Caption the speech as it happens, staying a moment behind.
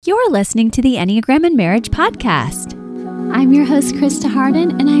You're listening to the Enneagram and Marriage podcast. I'm your host,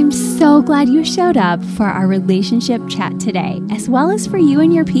 Harden, and I'm so glad you showed up for our relationship chat today, as well as for you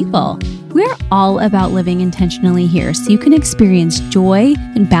and your people. We're all about living intentionally here so you can experience joy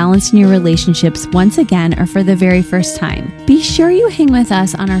and balance in your relationships once again or for the very first time. Be sure you hang with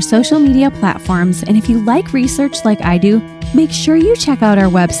us on our social media platforms, and if you like research like I do, make sure you check out our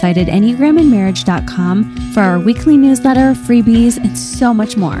website at enneagramandmarriage.com for our weekly newsletter, freebies, and so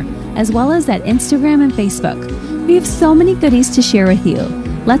much more, as well as at Instagram and Facebook. We have so many goodies to share with you.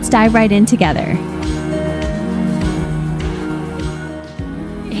 Let's dive right in together.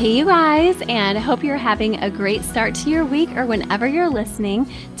 Hey, you guys, and I hope you're having a great start to your week or whenever you're listening.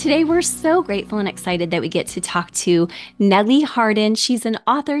 Today, we're so grateful and excited that we get to talk to Nellie Harden. She's an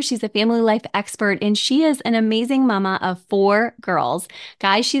author, she's a family life expert, and she is an amazing mama of 4 girls.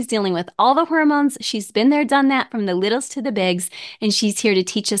 Guys, she's dealing with all the hormones. She's been there, done that, from the littles to the bigs, and she's here to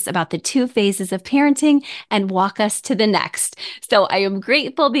teach us about the 2 phases of parenting and walk us to the next. So I am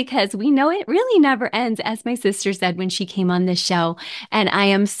grateful because we know it really never ends, as my sister said when she came on this show, and I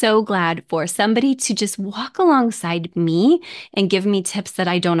am so glad for somebody to just walk alongside me and give me tips that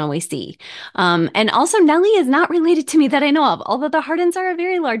I don't always see. And also, Nellie is not related to me that I know of, although the Hardens are a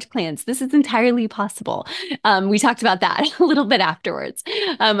very large clan. This is entirely possible. We talked about that a little bit afterwards.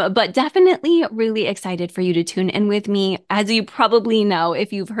 But definitely really excited for you to tune in with me. As you probably know,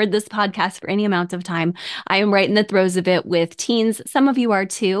 if you've heard this podcast for any amount of time, I am right in the throes of it with teens. Some of you are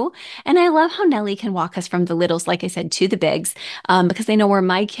too. And I love how Nellie can walk us from the littles, like I said, to the bigs, because I know where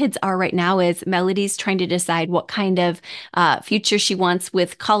my kids are right now is Melody's trying to decide what kind of future she wants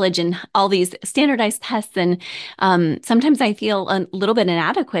with college and all these standardized tests. And sometimes I feel a little bit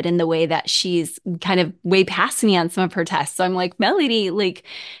inadequate in the way that she's kind of way past me on some of her tests. So I'm like, Melody, like,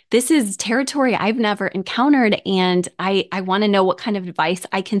 this is territory I've never encountered. And I want to know what kind of advice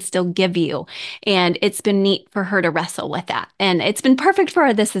I can still give you. And it's been neat for her to wrestle with that. And it's been perfect for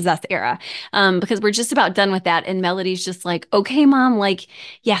our This Is Us era, because we're just about done with that. And Melody's just like, okay, Mom, like,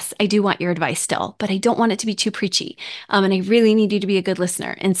 yes, I do want your advice still, but I don't want it to be too preachy. And I really need you to be a good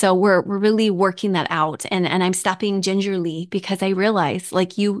listener. And so we're really working that out. And I'm stepping gingerly because I realize,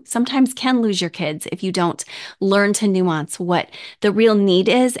 like, you sometimes can lose your kids if you don't learn to nuance what the real need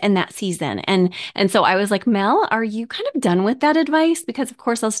is in that season. And so I was like, Mel, are you kind of done with that advice? Because of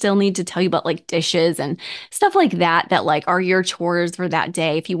course I'll still need to tell you about like dishes and stuff like that like are your chores for that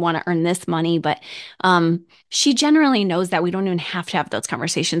day if you want to earn this money. But she generally knows that we don't even have to have those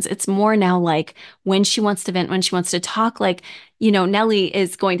conversations. It's more now like when she wants to vent, when she wants to talk, like, you know, Nellie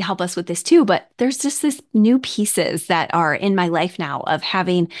is going to help us with this too, but there's just this new pieces that are in my life now of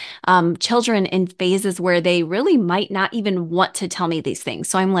having children in phases where they really might not even want to tell me these things.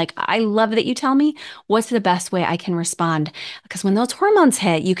 So I'm like, I love that you tell me what's the best way I can respond. Because when those hormones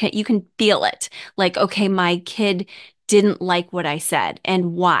hit, you can feel it. Like, okay, my kid didn't like what I said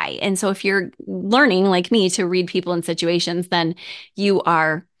and why. And so if you're learning like me to read people in situations, then you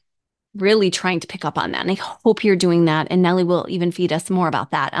are really trying to pick up on that. And I hope you're doing that. And Nellie will even feed us more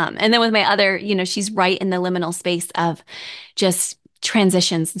about that. And then with my other, you know, she's right in the liminal space of just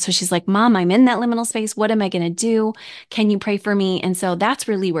transitions. And so she's like, Mom, I'm in that liminal space. What am I going to do? Can you pray for me? And so that's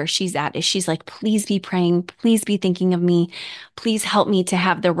really where she's at, is she's like, please be praying. Please be thinking of me. Please help me to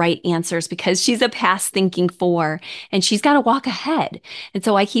have the right answers, because she's a past thinking 4 and she's got to walk ahead. And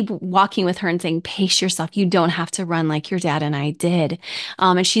so I keep walking with her and saying, pace yourself. You don't have to run like your dad and I did.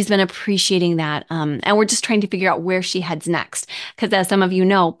 And she's been appreciating that. And we're just trying to figure out where she heads next. Because as some of you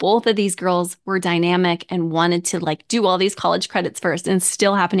know, both of these girls were dynamic and wanted to like do all these college credits first, and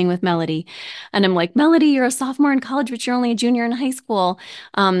still happening with Melody. And I'm like, Melody, you're a sophomore in college, but you're only a junior in high school.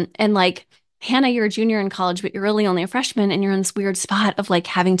 And like, Hannah, you're a junior in college, but you're really only a freshman, and you're in this weird spot of like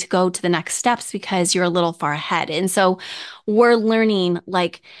having to go to the next steps because you're a little far ahead. And so we're learning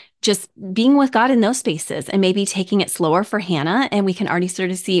like just being with God in those spaces and maybe taking it slower for Hannah. And we can already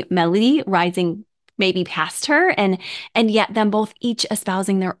sort of see Melody rising maybe past her, and yet them both each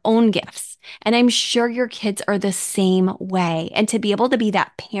espousing their own gifts. And I'm sure your kids are the same way. And to be able to be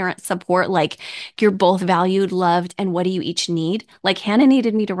that parent support, like you're both valued, loved, and what do you each need? Like Hannah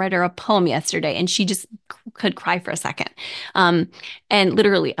needed me to write her a poem yesterday, and she just could cry for a second. And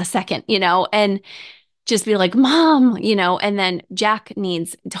literally a second, you know, and just be like, Mom, and then Jack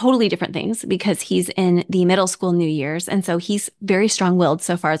needs totally different things because he's in the middle school New Year's. And so he's very strong willed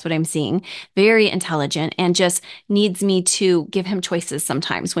so far as what I'm seeing, very intelligent, and just needs me to give him choices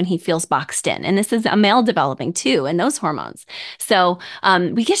sometimes when he feels boxed in. And this is a male developing too, and those hormones. So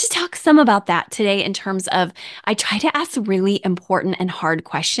we get to talk some about that today in terms of I try to ask really important and hard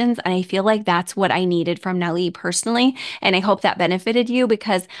questions. And I feel like that's what I needed from Nellie personally. And I hope that benefited you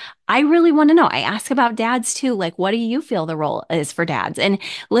because I really want to know. I ask about dads too. Like, what do you feel the role is for dads? And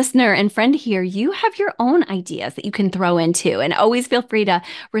listener and friend here, you have your own ideas that you can throw into, and always feel free to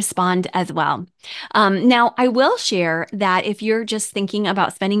respond as well. Now, I will share that if you're just thinking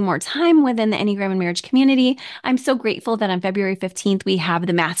about spending more time within the Enneagram and Marriage community, I'm so grateful that on February 15th, we have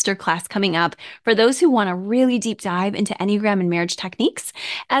the master class coming up for those who want a really deep dive into Enneagram and marriage techniques,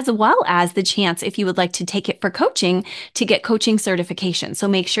 as well as the chance, if you would like to take it for coaching, to get coaching certification. So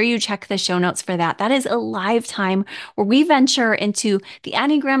make sure you check the show notes for that. That is a lifetime where we venture into the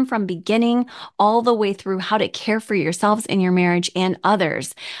Enneagram from beginning all the way through how to care for yourselves in your marriage and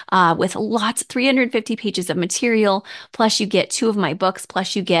others, with lots, 350 pages of material. Plus, you get 2 of my books.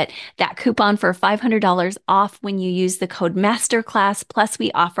 Plus, you get that coupon for $500 off when you use the code MASTERCLASS. Plus,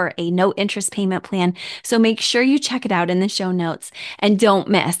 we offer a no interest payment plan. So make sure you check it out in the show notes and don't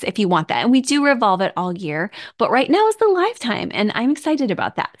miss if you want that. And we do revolve it all year, but right now is the lifetime, and I'm excited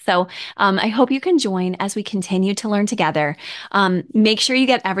about that. So I hope you can join as we continue to learn together. Make sure you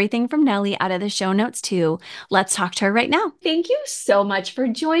get everything from Nellie out of the show notes too. Let's talk to her right now. Thank you so much for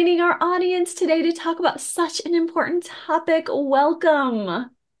joining our audience today to talk about such an important topic.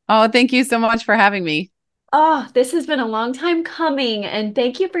 Welcome. Oh, thank you so much for having me. Oh, this has been a long time coming, and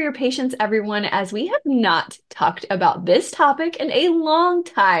thank you for your patience, everyone, as we have not talked about this topic in a long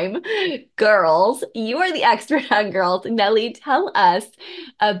time. Girls, you are the expert on girls. Nellie, tell us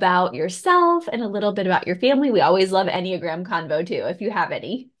about yourself and a little bit about your family. We always love Enneagram convo too, if you have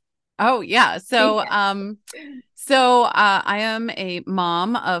any. Oh, yeah. I am a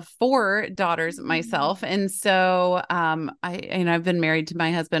mom of 4 daughters myself. And I've been married to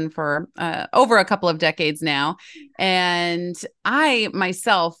my husband for over a couple of decades now. And I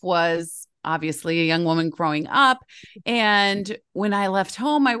myself was obviously a young woman growing up. And when I left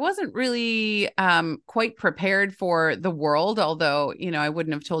home, I wasn't really quite prepared for the world, although, I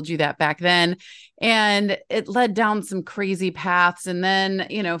wouldn't have told you that back then. And it led down some crazy paths. And then,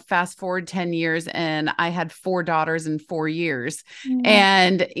 fast forward 10 years and I had 4 daughters in 4 years. Mm.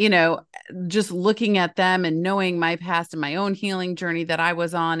 And, just looking at them and knowing my past and my own healing journey that I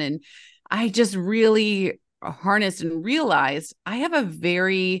was on. And I just really harnessed and realized I have a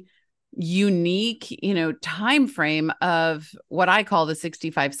very unique, time frame of what I call the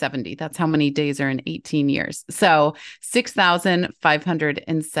 6570. That's how many days are in 18 years. So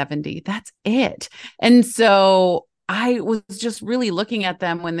 6,570. That's it. And so I was just really looking at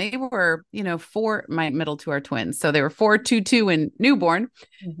them when they were, 4, my middle 2 are twins. So they were 4, 2, 2 and newborn.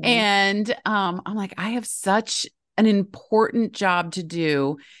 Mhm. And I'm like, I have such an important job to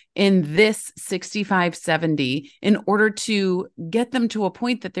do in this 6570 in order to get them to a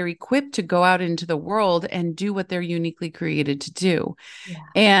point that they're equipped to go out into the world and do what they're uniquely created to do. Yeah.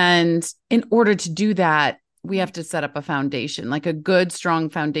 And in order to do that, we have to set up a foundation, like a good, strong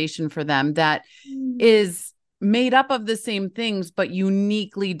foundation for them that Mm. is made up of the same things, but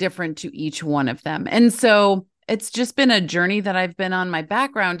uniquely different to each one of them. And so it's just been a journey that I've been on. My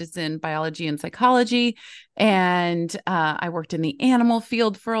background is in biology and psychology, and I worked in the animal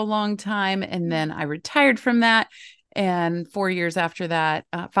field for a long time, and then I retired from that. And 4 years after that,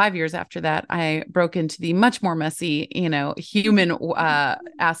 5 years after that, I broke into the much more messy, human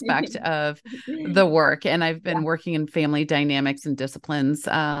aspect of the work. And I've been working in family dynamics and disciplines,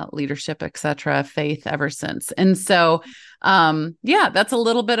 leadership, etc., faith ever since. And so, that's a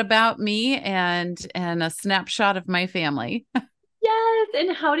little bit about me and a snapshot of my family. Yes.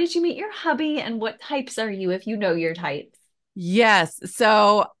 And how did you meet your hubby, and what types are you if you know your types? Yes.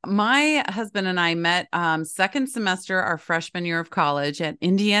 So my husband and I met second semester our freshman year of college at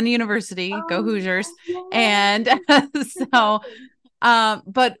Indiana University. Go Hoosiers. And so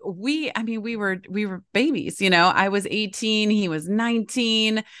but we were babies, I was 18, he was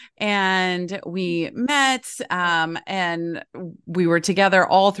 19, and we met, and we were together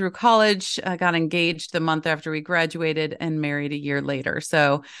all through college, got engaged the month after we graduated and married a year later.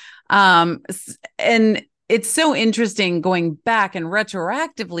 So, and it's so interesting going back and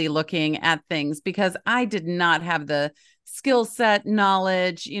retroactively looking at things because I did not have the skill set,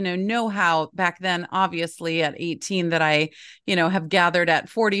 knowledge, know how back then, obviously at 18 that I, have gathered at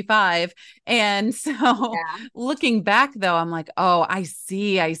 45. And so Yeah. looking back though, I'm like, oh, I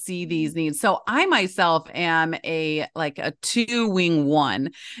see these needs. So I myself am a two wing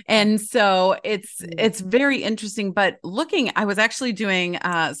one. And so it's very interesting. But I was actually doing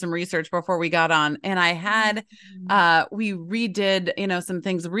some research before we got on, and I had we redid, some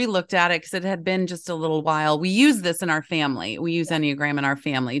things, re-looked at it because it had been just a little while. We use this in our family. We use Enneagram in our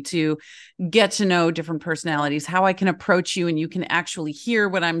family to get to know different personalities, how I can approach you and you can actually hear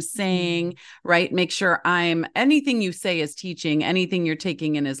what I'm saying, right? Make sure anything you say is teaching, anything you're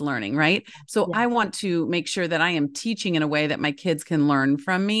taking in is learning, right? So Yeah. I want to make sure that I am teaching in a way that my kids can learn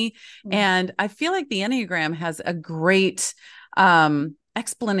from me. And I feel like the Enneagram has a great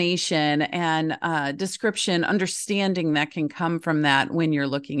explanation and description, understanding that can come from that when you're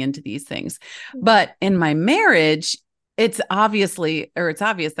looking into these things. But in my marriage, it's obvious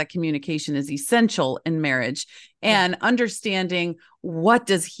that communication is essential in marriage, and understanding what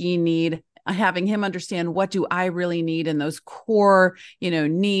does he need, having him understand what do I really need, and those core,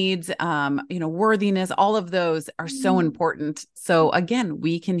 needs, worthiness, all of those are so important. So again,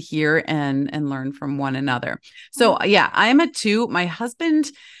 we can hear and learn from one another. So yeah, I'm a two. My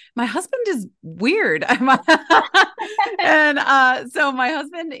husband is weird. And so my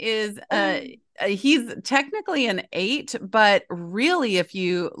husband is he's technically an 8, but really if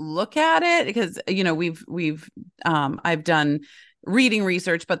you look at it, because we've I've done reading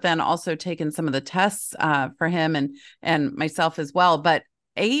research, but then also taken some of the tests for him and myself as well. But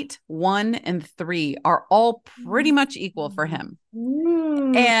 8, 1, and 3 are all pretty much equal for him.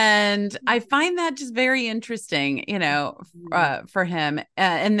 And I find that just very interesting, for him.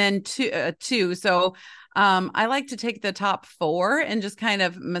 And then two. So I like to take the top 4 and just kind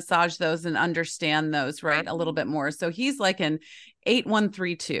of massage those and understand those, right, a little bit more. So he's like an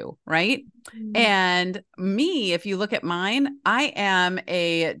 8-1-3-2, right? And me, if you look at mine, I am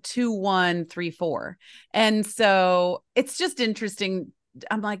a 2-1-3-4. And so it's just interesting.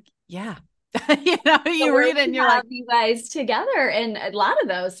 I'm like, yeah. So You where read it and we you're like, have you guys together, and a lot of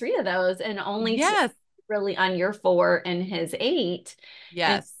those, 3 of those, and only 2 yes, really on your 4 and his 8. And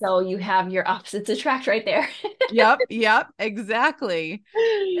yes. so you have your opposites attract right there. Yep, exactly.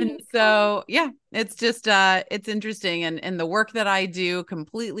 And so, yeah, it's just it's interesting, and the work that I do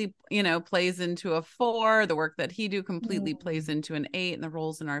completely, plays into a 4. The work that he do completely plays into an 8, and the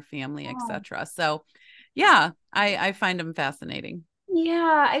roles in our family, etc. So, yeah, I find them fascinating.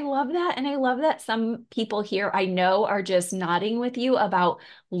 Yeah, I love that. And I love that some people here I know are just nodding with you about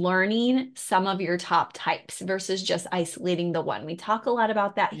learning some of your top types versus just isolating the one. We talk a lot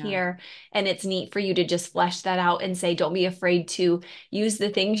about that Yeah. here, and it's neat for you to just flesh that out and say, don't be afraid to use the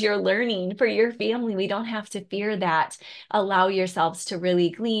things you're learning for your family. We don't have to fear that. Allow yourselves to really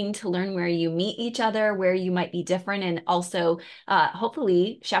glean, to learn where you meet each other, where you might be different, and also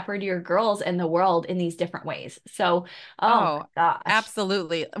hopefully shepherd your girls and the world in these different ways. So, oh Oh, my gosh.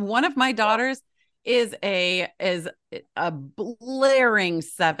 absolutely. One of my daughters is a blaring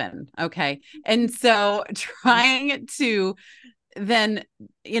 7. Okay. And so trying to then,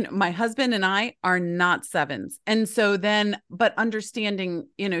 my husband and I are not 7s. And so then, but understanding,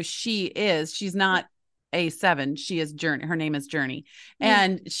 she's not a 7. She is Journey. Her name is Journey.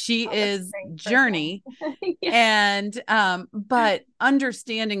 And she Oh, that's is great for Journey. them. Yeah. And but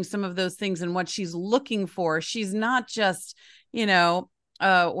understanding some of those things and what she's looking for, she's not just,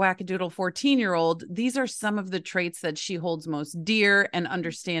 a wackadoodle 14-year-old. These are some of the traits that she holds most dear, and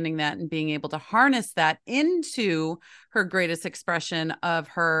understanding that and being able to harness that into her greatest expression of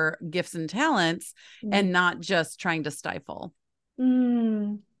her gifts and talents, and not just trying to stifle.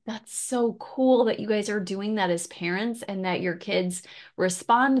 That's so cool that you guys are doing that as parents and that your kids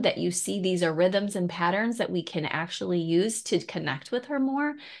respond, that you see these are rhythms and patterns that we can actually use to connect with her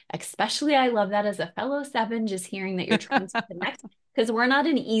more. Especially, I love that as a fellow 7, just hearing that you're trying to connect because we're not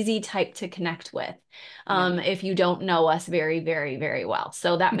an easy type to connect with Yeah. if you don't know us very, very, very well.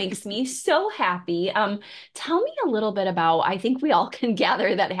 So that makes me so happy. Tell me a little bit about, I think we all can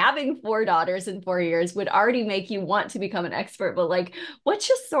gather that having 4 daughters in 4 years would already make you want to become an expert, but like, what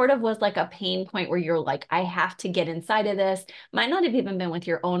just sort of was like a pain point where you're like, I have to get inside of this? Might not have even been with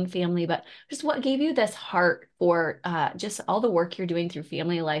your own family, but just what gave you this heart for just all the work you're doing through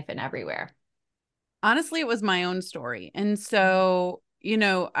family life and everywhere? Honestly, it was my own story. And so,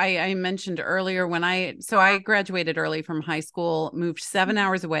 I mentioned earlier I graduated early from high school, moved 7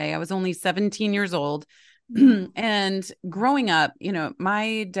 hours away. I was only 17 years old. And growing up,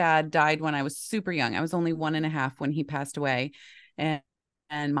 my dad died when I was super young. I was only 1.5 when he passed away. And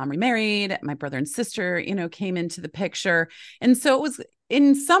and mom remarried. My brother and sister, came into the picture. And so it was,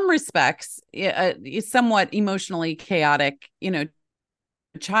 in some respects, somewhat emotionally chaotic,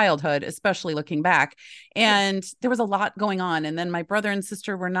 childhood, especially looking back. And there was a lot going on. And then my brother and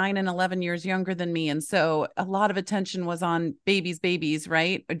sister were 9 and 11 years younger than me. And so a lot of attention was on babies,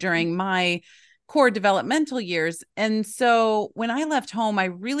 right? During my core developmental years. And so when I left home, I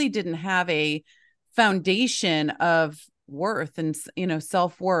really didn't have a foundation of worth and,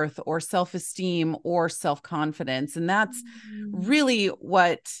 self-worth or self-esteem or self-confidence. And that's really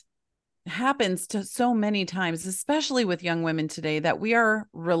what happens to so many times, especially with young women today, that we are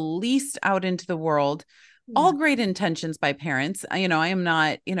released out into the world, all great intentions by parents. I am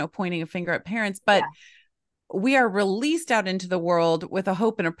not, pointing a finger at parents, but we are released out into the world with a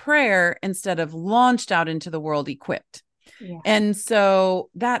hope and a prayer instead of launched out into the world equipped. And so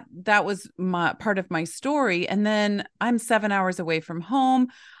that was my part of my story. And then I'm 7 hours away from home.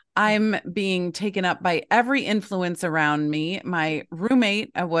 I'm being taken up by every influence around me. My roommate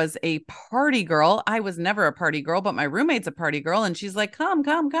was a party girl. I was never a party girl, but my roommate's a party girl. And she's like, come,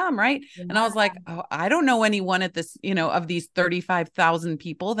 right? And I was like, oh, I don't know anyone at this, of these 35,000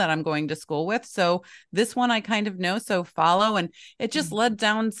 people that I'm going to school with. So this one I kind of know, so follow. And it just led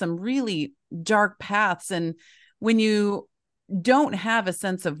down some really dark paths. And when you don't have a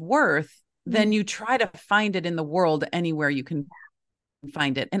sense of worth, then you try to find it in the world anywhere you can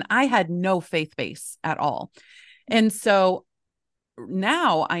find it. And I had no faith base at all. And so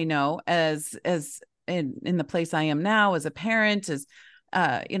now I know, as in the place I am now as a parent, as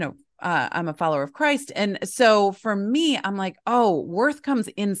I'm a follower of Christ. And so for me, I'm like, oh, worth comes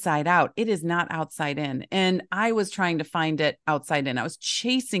inside out. It is not outside in. And I was trying to find it outside in. I was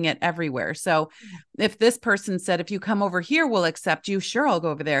chasing it everywhere. So if this person said, if you come over here, we'll accept you. Sure, I'll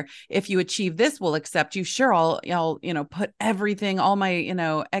go over there. If you achieve this, we'll accept you. Sure, I'll put everything, all my,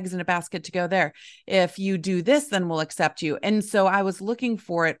 eggs in a basket to go there. If you do this, then we'll accept you. And so I was looking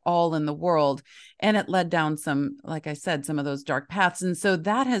for it all in the world. And it led down some, like I said, some of those dark paths. And so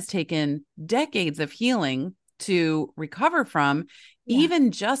that has taken decades of healing to recover from,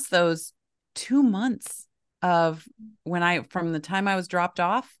 even just those 2 months of from the time I was dropped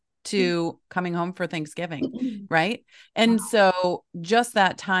off to coming home for Thanksgiving. Right. And so just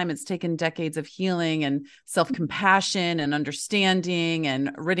that time, it's taken decades of healing and self-compassion and understanding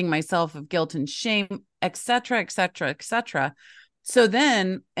and ridding myself of guilt and shame, et cetera, et cetera, et cetera. So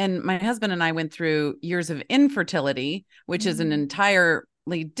then, and my husband and I went through years of infertility, which is an entirely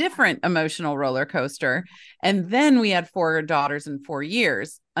different emotional roller coaster. And then we had 4 daughters in 4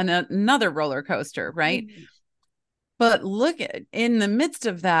 years, another roller coaster, right? But look at, in the midst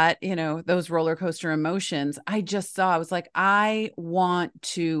of that, those roller coaster emotions, I was like, I want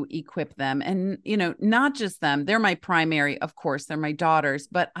to equip them. And, not just them, they're my primary, of course, they're my daughters,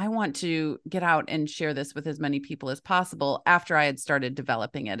 but I want to get out and share this with as many people as possible after I had started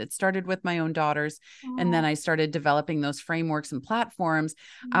developing it. It started with my own daughters. And then I started developing those frameworks and platforms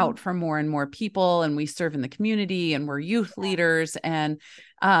out for more and more people. And we serve in the community and we're youth leaders. And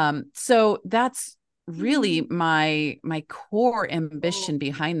so that's really my core ambition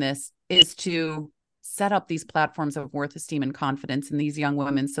behind this, is to set up these platforms of worth, esteem, and confidence in these young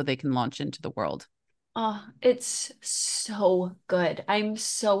women so they can launch into the world. Oh, it's so good. I'm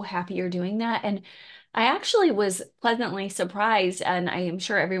so happy you're doing that. And I actually was pleasantly surprised, and I am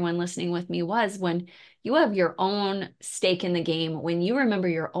sure everyone listening with me was, when you have your own stake in the game, when you remember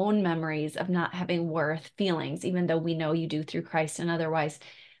your own memories of not having worth feelings, even though we know you do through Christ and otherwise.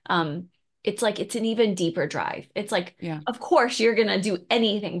 It's like it's an even deeper drive. It's like, of course, you're going to do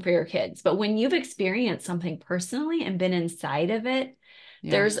anything for your kids. But when you've experienced something personally and been inside of it,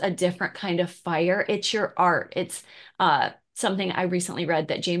 there's a different kind of fire. It's your art. It's something I recently read,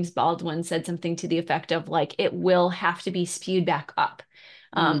 that James Baldwin said something to the effect of, like, it will have to be spewed back up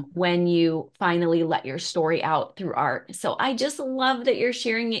when you finally let your story out through art. So I just love that you're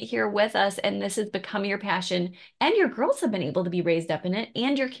sharing it here with us, and this has become your passion, and your girls have been able to be raised up in it,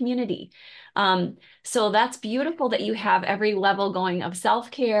 and your community. So that's beautiful that you have every level going of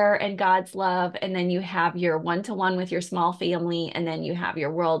self-care and God's love, and then you have your one-to-one with your small family, and then you have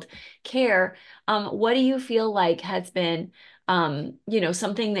your world care. What do you feel like has been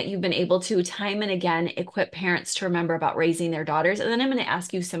something that you've been able to time and again equip parents to remember about raising their daughters? And then I'm going to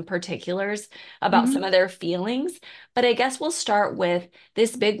ask you some particulars about some of their feelings. But I guess we'll start with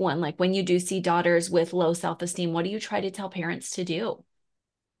this big one. Like, when you do see daughters with low self-esteem, what do you try to tell parents to do?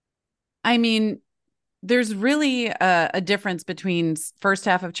 I mean, there's really a difference between first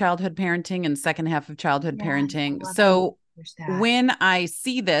half of childhood parenting and second half of childhood parenting. So when I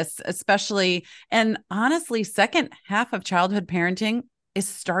see this, especially, and honestly, second half of childhood parenting, is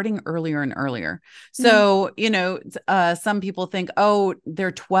starting earlier and earlier. Mm. So, some people think, oh,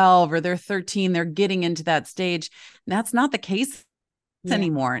 they're 12 or they're 13, they're getting into that stage. That's not the case Yeah.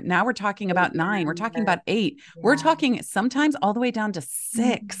 anymore. Now we're talking about 9, we're talking Younger. about 8, we're Yeah. talking sometimes all the way down to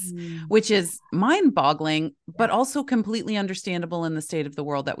 6, Mm. which is mind boggling, but Yeah. also completely understandable in the state of the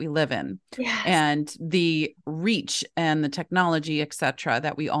world that we live in Yes. and the reach and the technology, et cetera,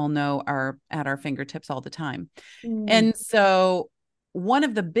 that we all know are at our fingertips all the time. Mm. And so one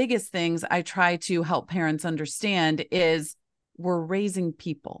of the biggest things I try to help parents understand is we're raising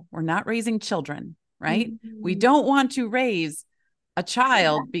people. We're not raising children, right? We Mm. don't want to raise a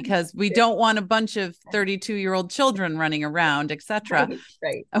child because we don't want a bunch of 32-year-old children running around, etc. Right,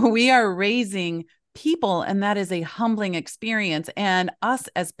 right. We are raising people, and that is a humbling experience. And us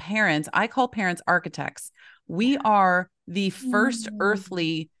as parents, I call parents architects. We are the first Mm.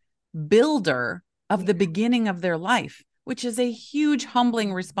 earthly builder of Yeah. the beginning of their life, which is a huge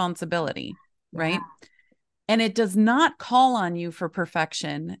humbling responsibility, Yeah. right? And it does not call on you for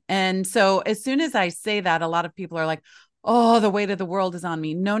perfection. And so as soon as I say that, a lot of people are like, oh, the weight of the world is on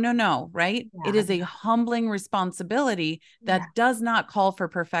me. No, no, no, right? It Yeah. is a humbling responsibility Yeah. that does not call for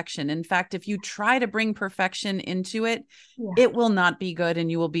perfection. In fact, if you try to bring perfection into it, Yeah. it will not be good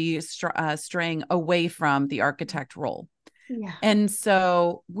and you will be straying away from the architect role. Yeah. And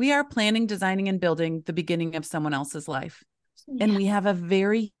so we are planning, designing, and building the beginning of someone else's life. And Yeah. we have a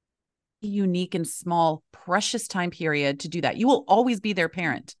very unique and small, precious time period to do that. You will always be their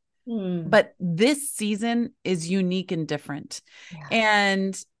parent, Mm. but this season is unique and different. Yeah.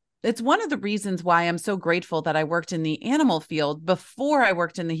 And it's one of the reasons why I'm so grateful that I worked in the animal field before I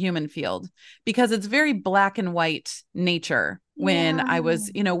worked in the human field, because it's very black and white nature when Yeah. I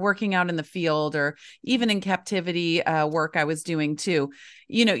was, working out in the field or even in captivity work I was doing too.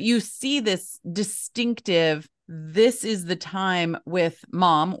 You see this distinctive, this is the time with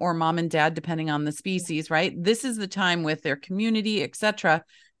mom or mom and dad, depending on the species, right? This is the time with their community, etc.,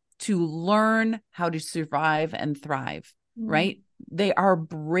 to learn how to survive and thrive, Mm. right?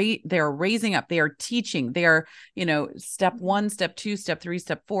 They're raising up, they are teaching, they are, step 1, step 2, step 3,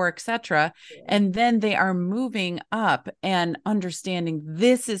 step 4, etc. Yeah. And then they are moving up and understanding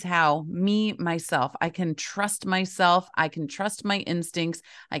this is how myself, I can trust myself, I can trust my instincts,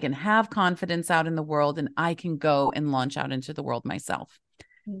 I can have confidence out in the world, and I can go and launch out into the world myself.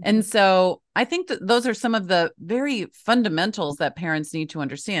 Mhm. And so I think that those are some of the very fundamentals that parents need to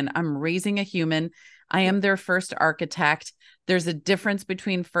understand. I'm raising a human. I am their first architect. There's a difference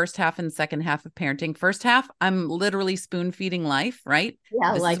between first half and second half of parenting. First half, I'm literally spoon feeding life, right? Yeah,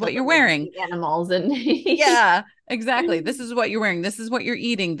 This is like a what you're little wearing. baby animals and Yeah, exactly. This is what you're wearing. This is what you're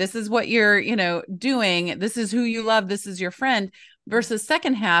eating. This is what you're, doing. This is who you love. This is your friend. Versus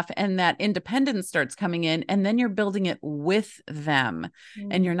second half, and that independence starts coming in, and then you're building it with them,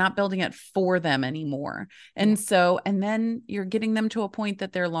 and Mm. you're not building it for them anymore. Yeah. And then you're getting them to a point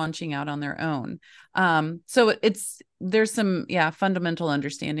that they're launching out on their own. So there's some, fundamental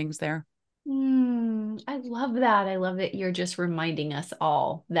understandings there. I love that. I love that you're just reminding us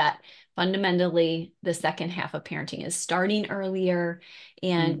all that fundamentally the second half of parenting is starting earlier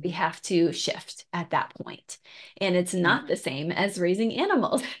and Mm, we have to shift at that point. And it's yeah. not the same as raising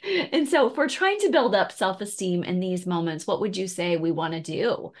animals. And so, if we're trying to build up self-esteem in these moments, what would you say we want to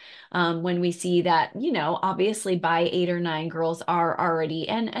do when we see that, obviously by 8 or 9, girls are already,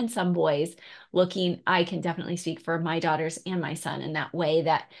 and some boys looking, I can definitely speak for my daughters and my son in that way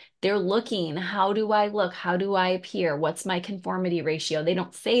that they're looking, how do I look? How do I appear? What's my conformity ratio? They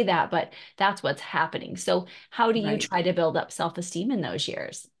don't say that, but that's what's happening. So, how do you Right. try to build up self-esteem in those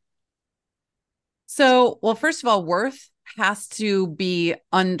years? So, well, first of all, worth has to be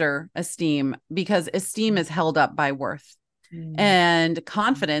under esteem because esteem is held up by worth. Mm. And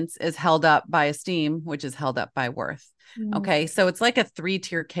confidence is held up by esteem, which is held up by worth. Mm. Okay. So it's like a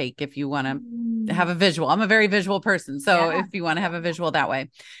 3-tier cake if you want to have Mm. a visual. I'm a very visual person. So Yeah. if you want to have a Yeah. visual that way.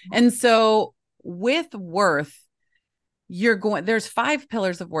 And so with worth, there's 5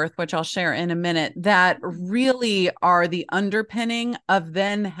 pillars of worth, which I'll share in a minute, that really are the underpinning of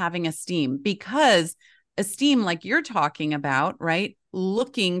then having esteem, because esteem, like you're talking about, right?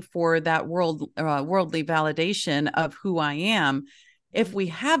 Looking for that worldly validation of who I am. If we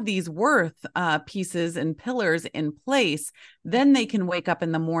have these worth pieces and pillars in place, then they can wake up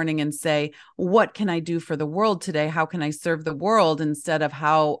in the morning and say, what can I do for the world today? How can I serve the world, instead of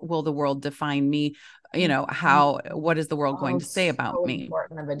how will the world define me? What is the world going Oh, to say about so me?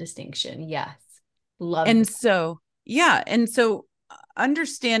 important of a distinction. Yes. Love And that. so, yeah. And so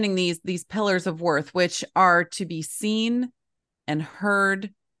understanding these pillars of worth, which are to be seen and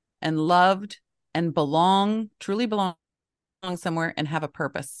heard and loved and truly belong somewhere and have a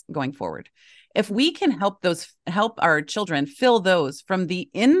purpose going forward. If we can help our children fill those from the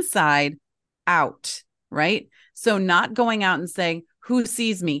inside out, right? So not going out and saying, who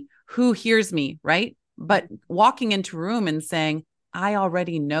sees me, who hears me, right? But walking into a room and saying, I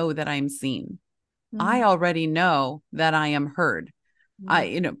already know that I'm seen. I already know that I am heard.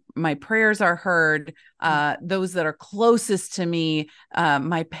 My prayers are heard. Those that are closest to me,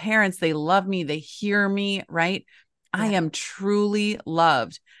 my parents, they love me, they hear me, right? I am truly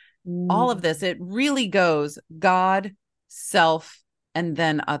loved. All of this, it really goes God, self, and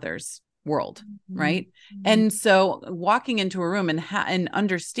then others world, right? And so walking into a room and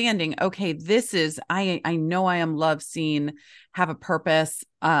understanding, okay, this is, I know I am loved, seen, have a purpose,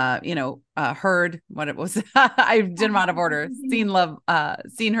 heard, what it was. I did them out of order. Seen, love,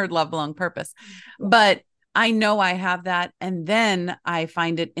 seen, heard, love, belong, purpose. But I know I have that. And then I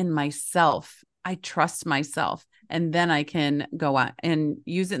find it in myself. I trust myself. And then I can go out and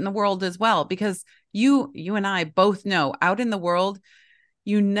use it in the world as well. Because you and I both know out in the world,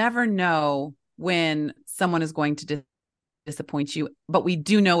 you never know when someone is going to disappoint you, but we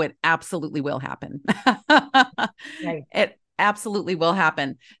do know it absolutely will happen. Right. It absolutely will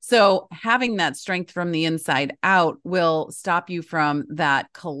happen. So having that strength from the inside out will stop you from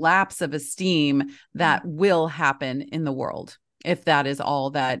that collapse of esteem that will happen in the world, if that is all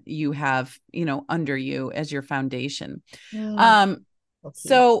that you have, under you as your foundation.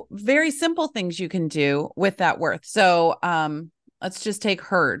 So very simple things you can do with that worth. So, let's just take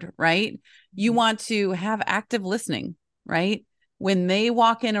heard, right? You want to have active listening, right? When they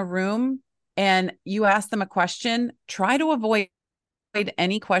walk in a room and you ask them a question, try to avoid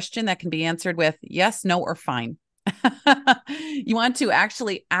any question that can be answered with yes, no, or fine. You want to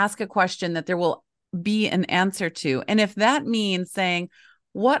actually ask a question that there will be an answer to. And if that means saying,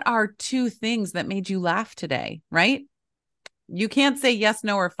 what are 2 things that made you laugh today, right? You can't say yes,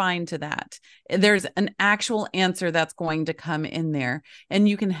 no, or fine to that. There's an actual answer that's going to come in there, and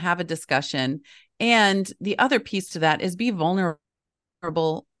you can have a discussion. And the other piece to that is be vulnerable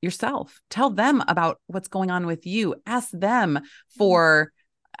yourself. Tell them about what's going on with you. Ask them for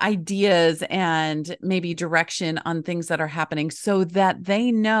ideas and maybe direction on things that are happening so that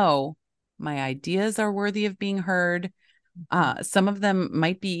they know my ideas are worthy of being heard. Some of them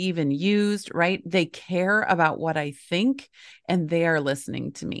might be even used, right? They care about what I think and they are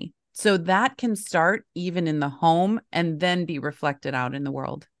listening to me. So that can start even in the home and then be reflected out in the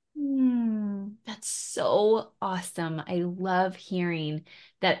world. That's so awesome. I love hearing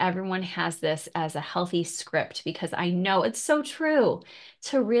that everyone has this as a healthy script because I know it's so true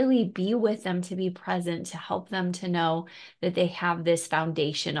to really be with them, to be present, to help them to know that they have this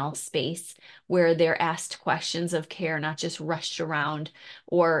foundational space where they're asked questions of care, not just rushed around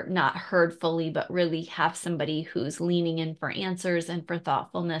or not heard fully, but really have somebody who's leaning in for answers and for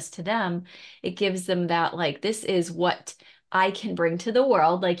thoughtfulness to them. It gives them that, like, this is what I can bring to the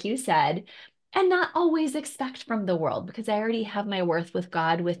world, like you said, and not always expect from the world because I already have my worth with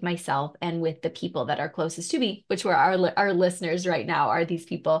God, with myself, and with the people that are closest to me, which were our listeners right now are these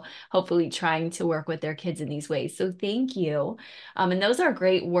people hopefully trying to work with their kids in these ways. So thank you. And those are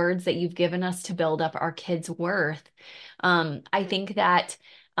great words that you've given us to build up our kids' worth. I think that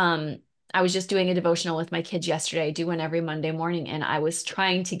I was just doing a devotional with my kids yesterday. I do one every Monday morning, and I was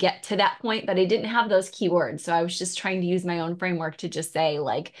trying to get to that point, but I didn't have those keywords. So I was just trying to use my own framework to just say,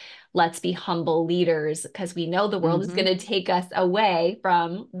 like, let's be humble leaders because we know the world is going to take us away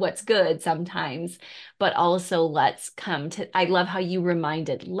from what's good sometimes, but also let's come to, I love how you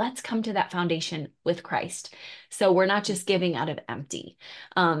reminded, let's come to that foundation with Christ. So we're not just giving out of empty.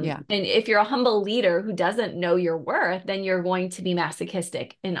 And if you're a humble leader who doesn't know your worth, then you're going to be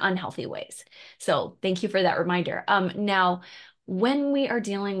masochistic in unhealthy ways. So thank you for that reminder. Now, when we are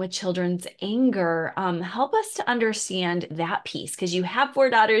dealing with children's anger, help us to understand that piece because you have 4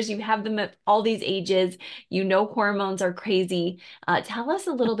 daughters, you have them at all these ages, hormones are crazy. Tell us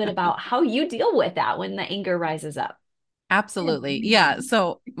a little bit about how you deal with that when the anger rises up. Absolutely. Yeah.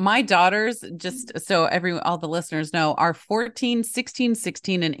 So my daughters, just so all the listeners know, are 14, 16,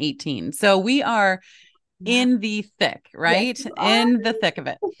 16, and 18. So we are in the thick, right? Yes, in the thick of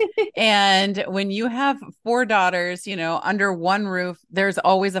it. And when you have 4 daughters, under one roof, there's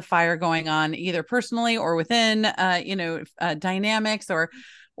always a fire going on, either personally or within, dynamics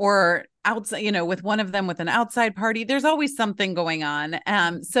or outside, with one of them with an outside party, there's always something going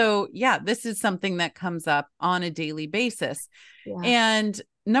on. So yeah, this is something that comes up on a daily basis. Yeah. And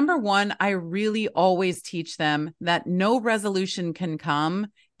number one, I really always teach them that no resolution can come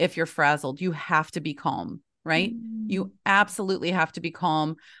if you're frazzled. You have to be calm. right? Mm. You absolutely have to be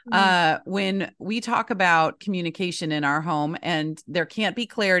calm. Mm. When we talk about communication in our home, and there can't be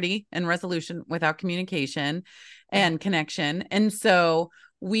clarity and resolution without communication Yeah. and connection. And so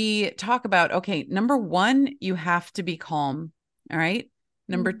we talk about, okay, number one, you have to be calm. All right.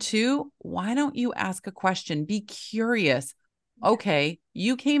 Number Mm. two, why don't you ask a question? Be curious. Yeah. Okay,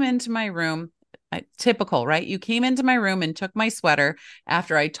 you came into my room. Typical, right? You came into my room and took my sweater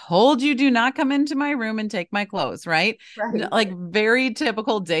after I told you do not come into my room and take my clothes, right? Right. Like very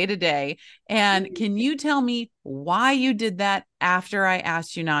typical day to day. And can you tell me why you did that after I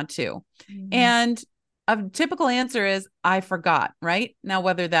asked you not to? Mm. And a typical answer is, I forgot, right? Now,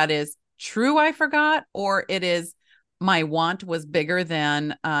 whether that is true, I forgot, or it is my want was bigger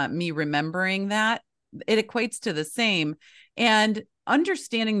than me remembering that, it equates to the same. And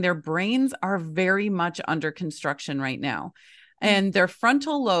understanding their brains are very much under construction right now. Mm. And their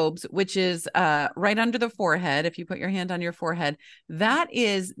frontal lobes, which is right under the forehead, if you put your hand on your forehead, that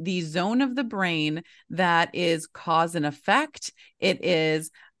is the zone of the brain that is cause and effect. It is,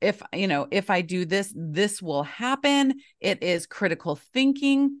 if I do this, this will happen. It is critical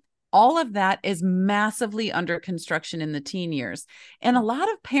thinking. All of that is massively under construction in the teen years. And a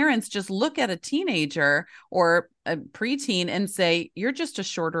lot of parents just look at a teenager or a preteen and say, you're just a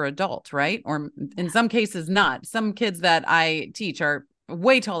shorter adult, right? Or in some cases, not. Some kids that I teach are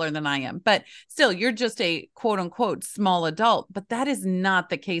way taller than I am, but still, you're just a quote unquote small adult. But that is not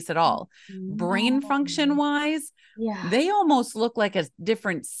the case at all. Brain No. function wise, Yeah. they almost look like a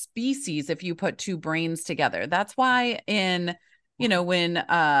different species if you put two brains together. That's why when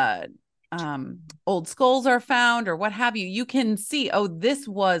old skulls are found or what have you, you can see, oh, this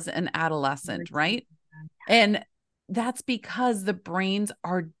was an adolescent, right? And that's because the brains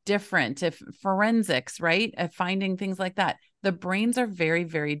are different. If forensics, right? If finding things like that, the brains are very,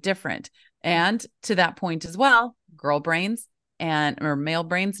 very different. And to that point as well, girl brains or male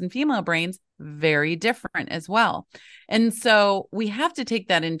brains and female brains, very different as well. And so we have to take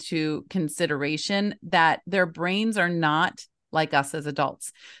that into consideration that their brains are not like us as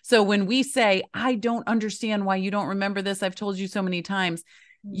adults. So when we say, I don't understand why you don't remember this, I've told you so many times,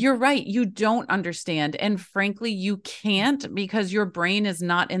 you're right. You don't understand. And frankly, you can't because your brain is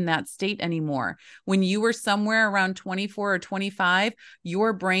not in that state anymore. When you were somewhere around 24 or 25,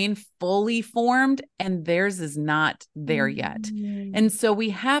 your brain fully formed and theirs is not there yet. Mm. And so we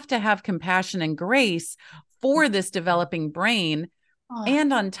have to have compassion and grace for this developing brain, Oh,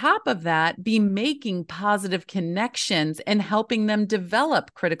 and on top of that, be making positive connections and helping them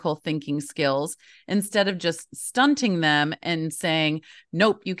develop critical thinking skills instead of just stunting them and saying,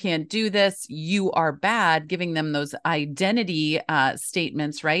 nope, you can't do this. You are bad, giving them those identity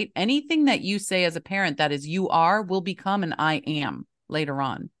statements, right? Anything that you say as a parent that is you are will become an I am later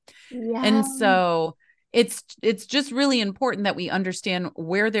on. yeah. And so it's just really important that we understand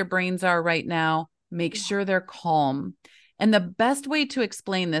where their brains are right now, make Yeah. sure they're calm. And the best way to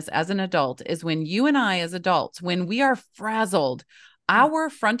explain this as an adult is when you and I, as adults, when we are frazzled, our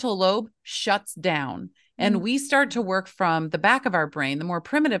frontal lobe shuts down and Mm. we start to work from the back of our brain, the more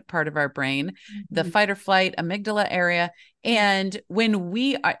primitive part of our brain, the Mhm. fight or flight amygdala area. And when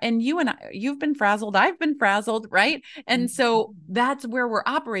we are, and you and I, you've been frazzled, I've been frazzled, right? And so that's where we're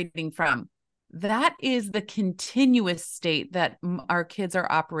operating from. That is the continuous state that our kids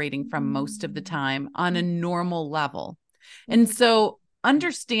are operating from most of the time on a normal level. And Mm. so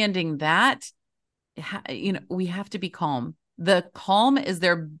understanding that, we have to be calm. The calm is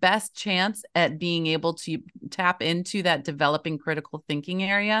their best chance at being able to tap into that developing critical thinking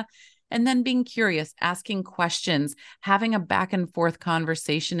area. And then being curious, asking questions, having a back and forth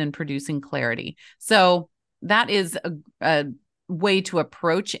conversation, and producing clarity. So that is a way to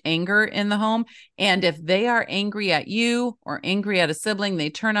approach anger in the home. And if they are angry at you or angry at a sibling, they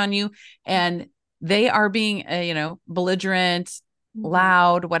turn on you and they are being, belligerent, Mhm.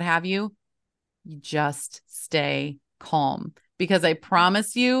 loud, what have you, you just stay calm because I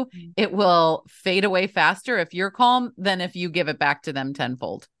promise you it will fade away faster if you're calm than if you give it back to them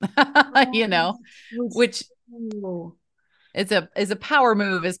tenfold. Oh, you know, it's which true. is a power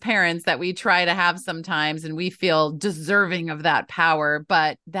move as parents that we try to have sometimes and we feel deserving of that power,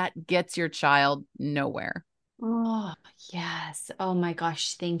 but that gets your child nowhere. Oh, yes. Oh my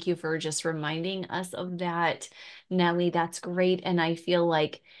gosh. Thank you for just reminding us of that, Nellie. That's great. And I feel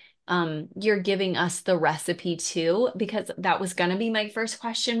like you're giving us the recipe too, because that was going to be my first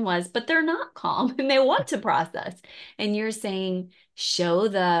question was, but they're not calm and they want to process. And you're saying show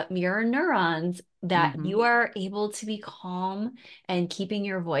the mirror neurons that Mm-hmm. you are able to be calm and keeping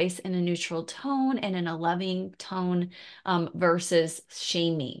your voice in a neutral tone and in a loving tone versus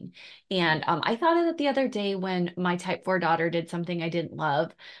shaming. And I thought of it the other day when my type 4 daughter did something I didn't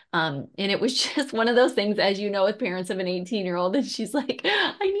love. And it was just one of those things, as you know, with parents of an 18-year-old, and she's like,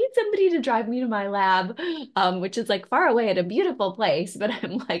 I need somebody to drive me to my lab, which is like far away at a beautiful place. But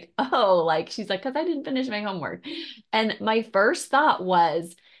I'm like, oh, like she's like, because I didn't finish my homework. And my first thought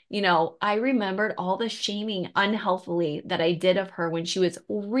was, I remembered all the shaming unhealthily that I did of her when she was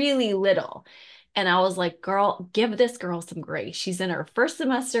really little. And I was like, girl, give this girl some grace. She's in her first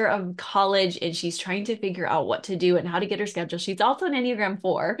semester of college and she's trying to figure out what to do and how to get her schedule. She's also an Enneagram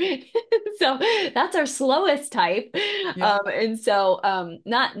 4. So that's our slowest type. Yep. And so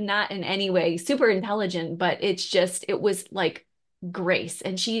not in any way super intelligent, but it was like grace.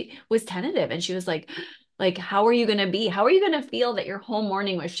 And she was tentative and she was like, how are you going to be? How are you going to feel that your whole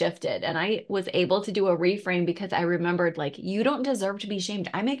morning was shifted? And I was able to do a reframe because I remembered, like, you don't deserve to be shamed.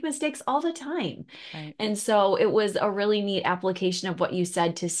 I make mistakes all the time. Right. And so it was a really neat application of what you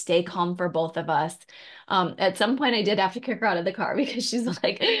said to stay calm for both of us. At some point, I did have to kick her out of the car because she's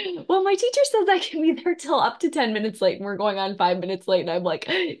like, well, my teacher says I can be there till up to 10 minutes late, and we're going on 5 minutes late. And I'm like,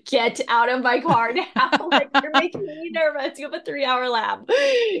 get out of my car now. Like, you're making me nervous. You have a 3 hour lab,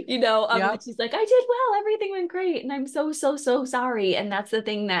 Yep. she's like, I did well. Everything went great. And I'm so, so, so sorry. And that's the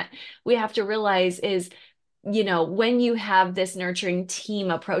thing that we have to realize is, when you have this nurturing team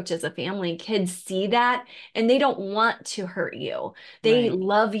approach as a family, kids see that and they don't want to hurt you. They Right.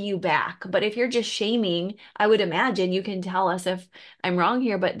 love you back. But if you're just shaming, I would imagine you can tell us if I'm wrong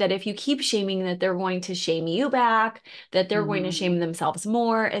here, but that if you keep shaming, that they're going to shame you back, that they're going to Mm-hmm. shame themselves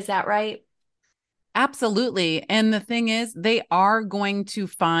more. Is that right? Absolutely. And the thing is, they are going to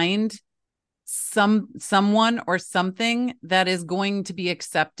find someone or something that is going to be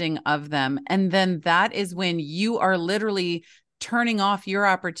accepting of them. And then that is when you are literally turning off your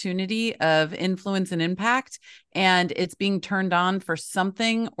opportunity of influence and impact, and it's being turned on for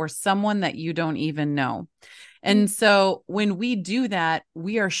something or someone that you don't even know. And so when we do that,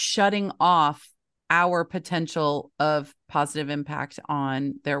 we are shutting off our potential of positive impact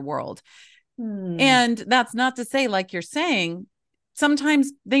on their world. Hmm. And that's not to say, like you're saying,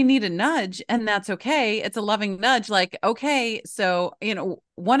 sometimes they need a nudge and that's okay. It's a loving nudge. Like, okay, so,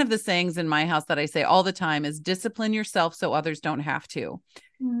 one of the sayings in my house that I say all the time is discipline yourself so others don't have to.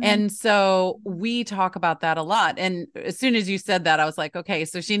 Hmm. And so we talk about that a lot. And as soon as you said that, I was like, okay,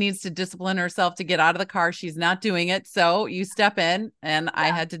 so she needs to discipline herself to get out of the car. She's not doing it. So you step in, and I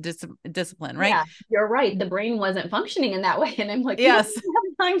Yeah. had to discipline, right? Yeah, you're right. The brain wasn't functioning in that way. And I'm like, you don't Yes. even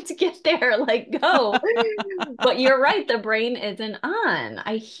have time to get there. Like, go. But you're right. The brain isn't on.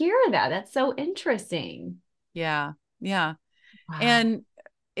 I hear that. That's so interesting. Yeah. Yeah. Wow. And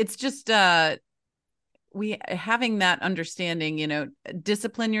it's just we having that understanding,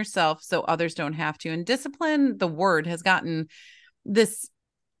 discipline yourself so others don't have to. And discipline, the word has gotten this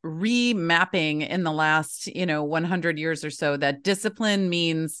remapping in the last 100 years or so, that discipline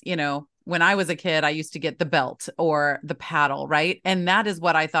means, when I was a kid, I used to get the belt or the paddle, right? And that is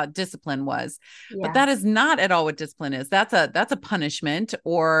what I thought discipline was. But Yeah. that is not at all what discipline is. That's a punishment,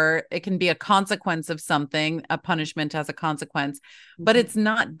 or it can be a consequence of something. A punishment has a consequence, but Mhm. it's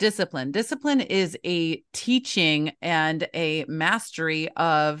not discipline. Discipline is a teaching and a mastery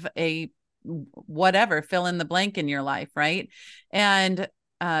of a whatever, fill in the blank in your life, right? And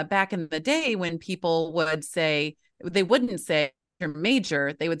back in the day, when people would say, they wouldn't say your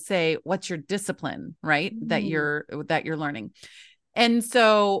major, they would say, what's your discipline, right? That Mm. you're learning. And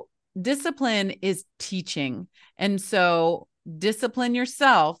so discipline is teaching. And so discipline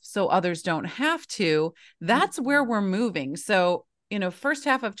yourself so others don't have to. That's where we're moving. So, first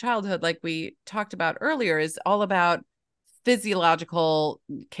half of childhood, like we talked about earlier, is all about physiological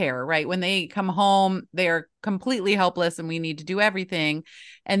care, right? When they come home, they are completely helpless and we need to do everything.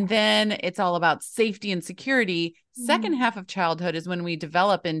 And then it's all about safety and security. Second Mm. half of childhood is when we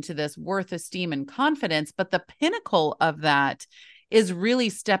develop into this worth, esteem, and confidence. But the pinnacle of that is really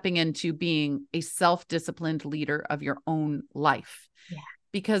stepping into being a self-disciplined leader of your own life. Yeah.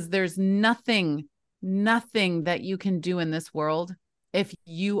 Because there's nothing that you can do in this world if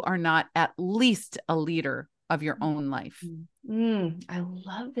you are not at least a leader of your own life. I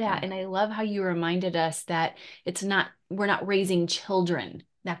love that. Yeah. And I love how you reminded us that we're not raising children.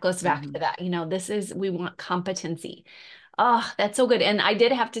 That goes back to Mm-hmm. that. We want competency. Oh, that's so good. And I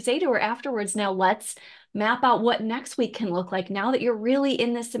did have to say to her afterwards, now let's map out what next week can look like now that you're really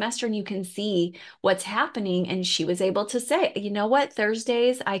in this semester and you can see what's happening. And she was able to say, you know what,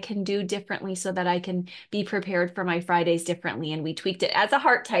 Thursdays I can do differently so that I can be prepared for my Fridays differently. And we tweaked it as a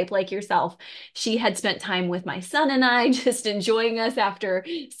heart type like yourself. She had spent time with my son and I just enjoying us after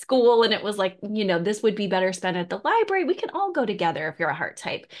school. And it was like, this would be better spent at the library. We can all go together if you're a heart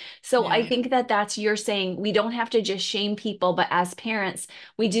type. So I Yeah. think that that's you're saying we don't have to just shame people, but as parents,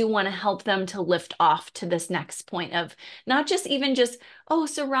 we do want to help them to lift off to this next point of not just even just, oh,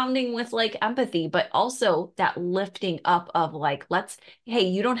 surrounding with like empathy, but also that lifting up of like, hey,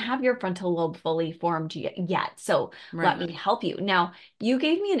 you don't have your frontal lobe fully formed yet. So let Right. me help you. Now, you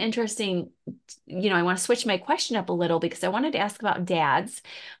gave me an interesting, I want to switch my question up a little because I wanted to ask about dads,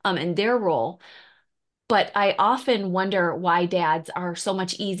 and their role. But I often wonder why dads are so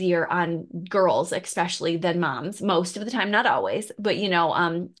much easier on girls, especially than moms, most of the time, not always. But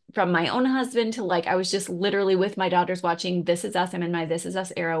from my own husband to like, I was just literally with my daughters watching This Is Us. I'm in my This Is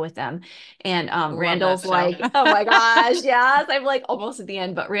Us era with them. And Love that Randall's show. like, oh my gosh, yes. I'm like almost at the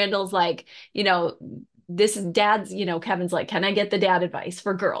end, but Randall's like, you know, this is dad's, Kevin's like, can I get the dad advice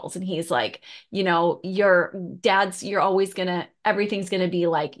for girls? And he's like, your dad's, everything's gonna be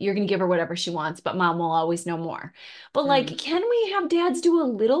like, you're gonna give her whatever she wants, but mom will always know more. But like, Mm. can we have dads do a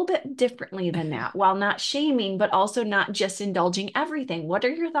little bit differently than that while not shaming, but also not just indulging everything? What are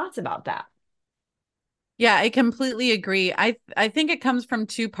your thoughts about that? Yeah, I completely agree. I think it comes from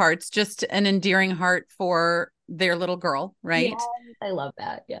two parts, just an endearing heart for their little girl, Yeah, right? I love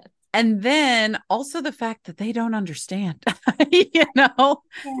that. Yes. And then also the fact that they don't understand, you know,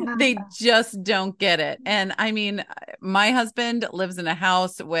 Yeah. they just don't get it. And I mean, my husband lives in a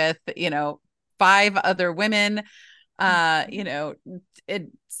house with, five other women, at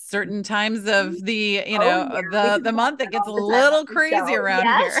certain times of the, Oh yeah, we can the talk month it about gets all a the time on little the crazy show. around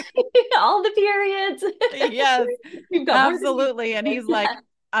Yes, here. all the periods. Yes, We've got more than you. absolutely. And he's like, Yeah,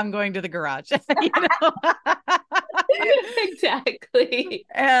 I'm going to the garage, you know. exactly.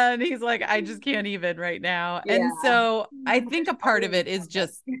 And he's like, I just can't even right now. And Yeah. so I think a I part of really it is love that.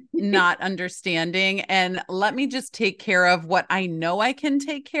 just not understanding and let me just take care of what I know I can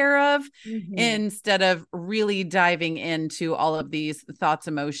take care of Mhm. instead of really diving into all of these thoughts,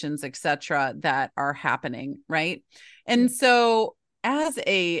 emotions, etc. that are happening, right? Yeah. And so as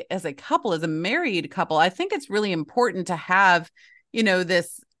a couple, as a married couple, I think it's really important to have,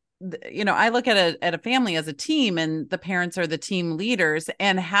 this I look at a family as a team and the parents are the team leaders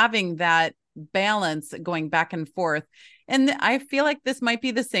and having that balance going back and forth. And I feel like this might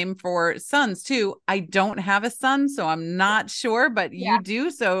be the same for sons too. I don't have a son, so I'm not sure, but Yeah. you do.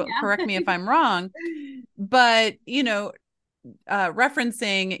 So correct Yeah. me if I'm wrong. But,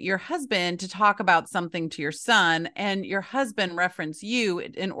 referencing your husband to talk about something to your son and your husband reference you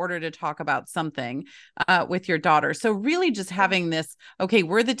in order to talk about something with your daughter. So really just having this, okay,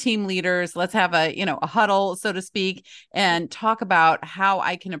 we're the team leaders. Let's have a huddle, so to speak, and talk about how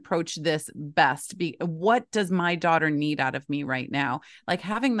I can approach this best. What does my daughter need out of me right now? Like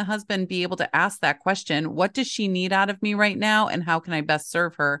having the husband be able to ask that question, what does she need out of me right now? And how can I best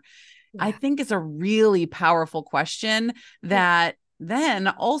serve her? I Yeah. think is a really powerful question Yeah. that then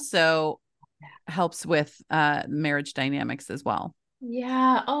also helps with marriage dynamics as well.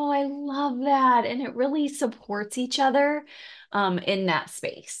 Yeah. Oh, I love that. And it really supports each other in that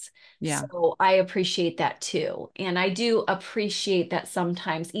space. Yeah. So I appreciate that too. And I do appreciate that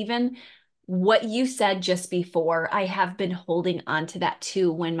sometimes, even what you said just before, I have been holding on to that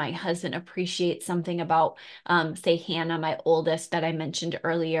too when my husband appreciates something about, say, Hannah, my oldest, that I mentioned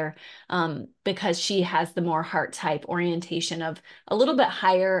earlier, because she has the more heart type orientation of a little bit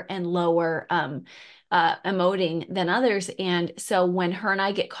higher and lower. Emoting than others. And so when her and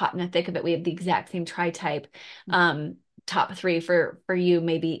I get caught in the thick of it, we have the exact same tri-type. Top three for you,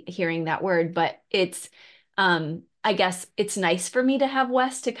 maybe hearing that word, but I guess it's nice for me to have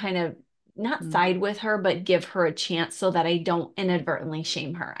Wes to kind of not Mm. side with her, but give her a chance so that I don't inadvertently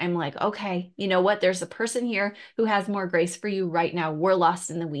shame her. I'm like, okay, you know what? There's a person here who has more grace for you right now. We're lost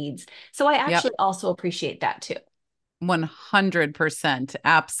in the weeds. So I Yep. actually also appreciate that too. 100%.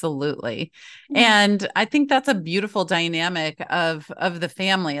 Absolutely. Mm. And I think that's a beautiful dynamic of the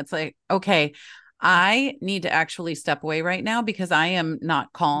family. It's like, okay, I need to actually step away right now because I am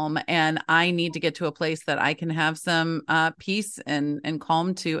not calm and I need to get to a place that I can have some peace and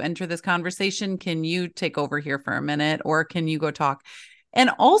calm to enter this conversation. Can you take over here for a minute or can you go talk? And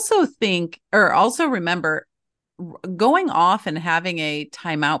also remember going off and having a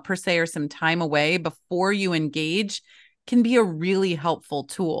timeout per se or some time away before you engage can be a really helpful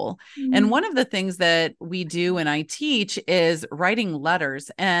tool. And Mm. one of the things that we do and I teach is writing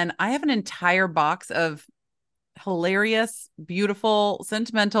letters. And I have an entire box of hilarious, beautiful,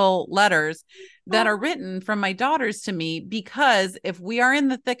 sentimental letters that are written from my daughters to me, because if we are in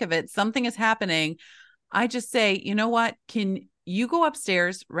the thick of it, something is happening, I just say, you know what? Can you go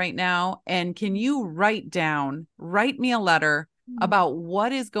upstairs right now and can you write me a letter about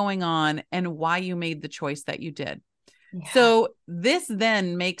what is going on and why you made the choice that you did? Yeah. So this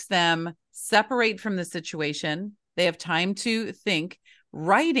then makes them separate from the situation. They have time to think.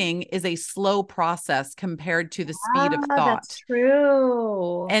 Writing is a slow process compared to the speed of Ah, that's thought.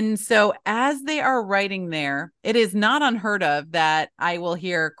 true. And so as they are writing there, it is not unheard of that I will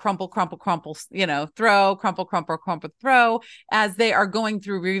hear crumple, crumple, crumple, throw, crumple, crumple, crumple, throw, as they are going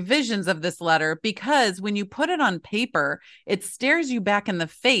through revisions of this letter, because when you put it on paper, it stares you back in the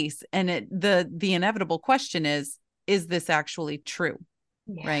face. And the inevitable question is this actually true?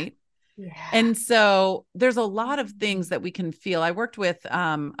 Yeah. Right. Yeah. And so there's a lot of things that we can feel. I worked with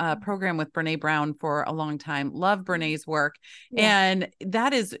a program with Brene Brown for a long time. Love Brene's work. Yeah. And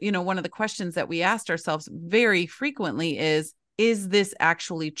that is, one of the questions that we asked ourselves very frequently is this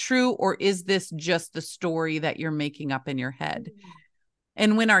actually true? Or is this just the story that you're making up in your head?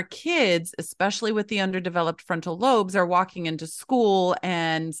 And when our kids, especially with the underdeveloped frontal lobes, are walking into school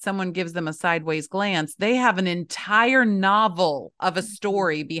and someone gives them a sideways glance, they have an entire novel of a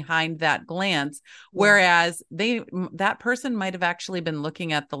story behind that glance. Yeah. Whereas that person might have actually been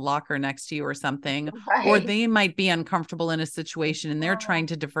looking at the locker next to you or something, or Right. they might be uncomfortable in a situation and they're Yeah. trying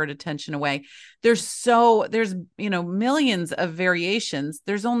to divert attention away. There's millions of variations.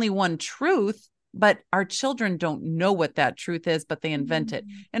 There's only one truth, but our children don't know what that truth is, but they invent it.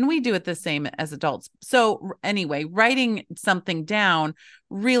 And we do it the same as adults. So anyway, writing something down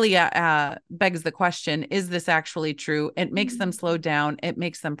really begs the question, is this actually true? It makes them slow down. It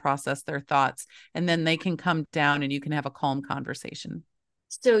makes them process their thoughts. And then they can come down and you can have a calm conversation.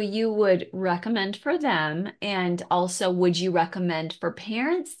 So you would recommend for them, and also would you recommend for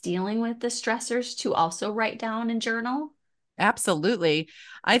parents dealing with the stressors to also write down and journal? Absolutely.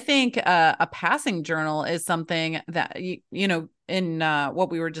 I think a passing journal is something that, in what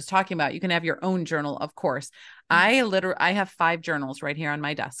we were just talking about, you can have your own journal, of course. I have 5 journals right here on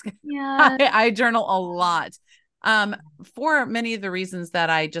my desk. Yeah. I journal a lot um, for many of the reasons that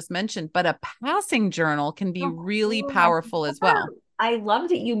I just mentioned, but a passing journal can be Oh, really cool. I've powerful as well. never, I love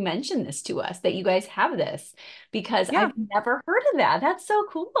that you mentioned this to us, that you guys have this, because Yeah. I've never heard of that. That's so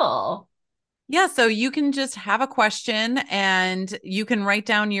cool. Yeah, so you can just have a question and you can write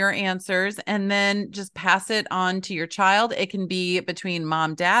down your answers and then just pass it on to your child. It can be between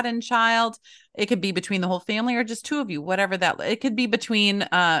mom, dad, and child. It could be between the whole family or just two of you, whatever that. It could be between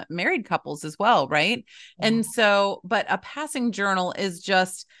married couples as well, right? Yeah. And so, but a passing journal is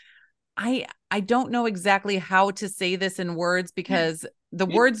just I don't know exactly how to say this in words because the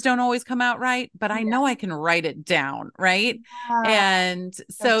words don't always come out right, but I know I can write it down, right? Yeah, And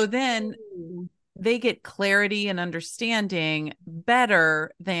so that's then true. they get clarity and understanding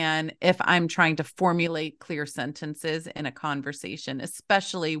better than if I'm trying to formulate clear sentences in a conversation,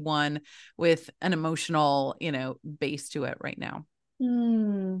 especially one with an emotional, base to it right now.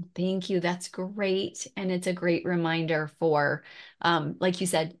 Thank you. That's great. And it's a great reminder for, like you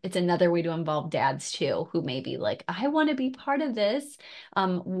said, it's another way to involve dads too, who may be like, I want to be part of this,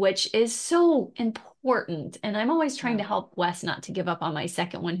 which is so important. And I'm always trying Yeah. to help Wes not to give up on my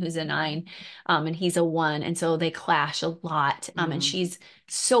second one, who's a 9, and he's a 1. And so they clash a lot. And Mm. she's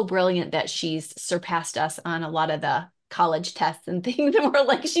so brilliant that she's surpassed us on a lot of the college tests and things. And we're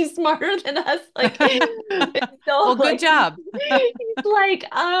like, she's smarter than us. Like, so Well, good like job. he's like,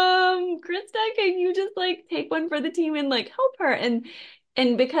 Krista, can you just like take one for the team and like help her?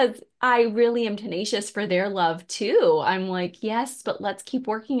 And because I really am tenacious for their love too, I'm like, yes, but let's keep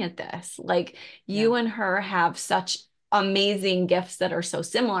working at this. Like Yeah. you and her have such amazing gifts that are so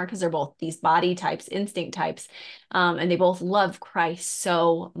similar because they're both these body types, instinct types, and they both love Christ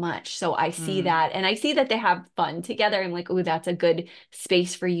so much. So I see Mm. that, and I see that they have fun together. I'm like, oh, that's a good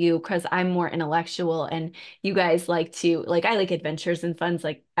space for you because I'm more intellectual, and you guys like to like I like adventures and fun's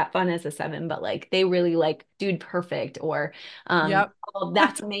like at fun as a 7, but like they really like Dude Perfect or Yep. oh,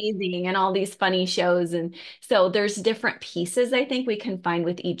 that's amazing and all these funny shows. And so there's different pieces I think we can find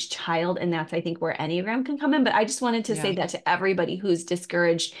with each child, and that's I think where Enneagram can come in. But I just wanted to say Yeah. that to everybody who's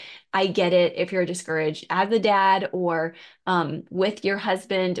discouraged. I get it if you're discouraged as a dad or with your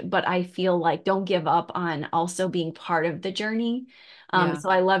husband, but I feel like don't give up on also being part of the journey. Yeah. So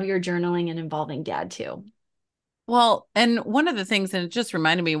I love your journaling and involving dad too. Well, and one of the things, and it just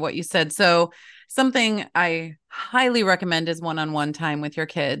reminded me of what you said. So, something I highly recommend is one-on-one time with your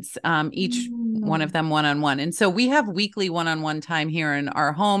kids, each one of Mm. them one-on-one. And so we have weekly one-on-one time here in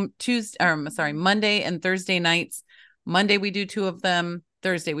our home, Monday and Thursday nights. Monday we do two of them,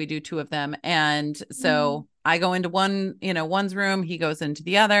 Thursday we do two of them. And Mm. so I go into one's room, he goes into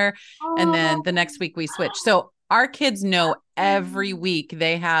the other, and then the Oh. next week we switch. So our kids know every week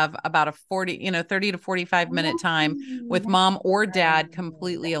they have about a 30 to 45 minute time Oh, with that's mom or dad good.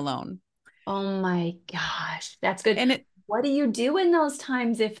 completely alone. Oh my gosh, that's good. And it, What do you do in those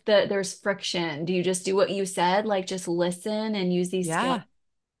times if there's friction? Do you just do what you said, like just listen and use these skills? yeah,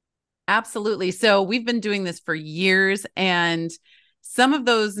 absolutely. So we've been doing this for years, and some of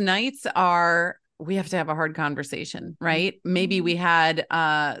those nights are we have to have a hard conversation, right? Maybe we had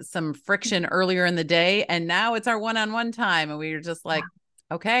some friction earlier in the day, and now it's our one-on-one time, and we were just like,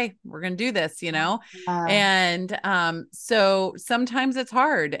 okay, we're gonna do this, you know? Uh, And so sometimes it's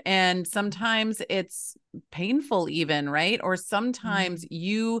hard, and sometimes it's painful, even, right? Or sometimes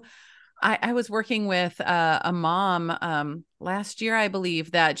I was working with a mom last year, I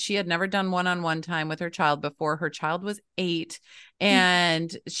believe, that she had never done one-on-one time with her child before. Her child was 8.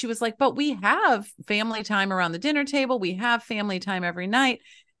 And she was like, but we have family time around the dinner table. We have family time every night.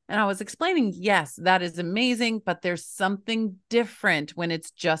 And I was explaining, yes, that is amazing, but there's something different when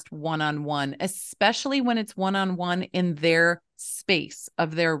it's just one-on-one, especially when it's one-on-one in their space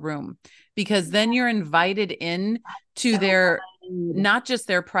of their room, because then you're invited in to so their good. not just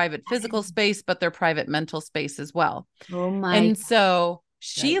their private physical space, but their private mental space as well. Oh my And so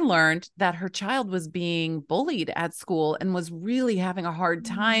she God. learned that her child was being bullied at school and was really having a hard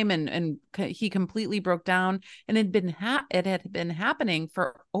time, and he completely broke down, and it had been happening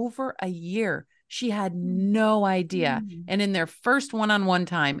for over a year. She had no idea. Mm. And in their first one-on-one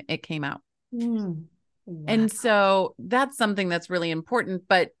time, it came out. Mm. Wow. And so that's something that's really important.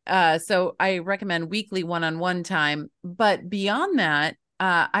 But so I recommend weekly one-on-one time. But beyond that,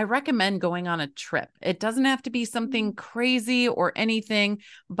 I recommend going on a trip. It doesn't have to be something crazy or anything,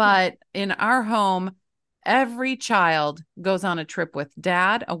 but in our home, every child goes on a trip with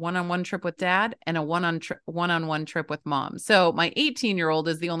dad, a one-on-one trip with dad, and a one-on-one trip with mom. So my 18-year-old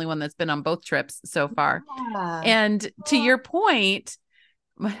is the only one that's been on both trips so far. Yeah. And to Oh, your point,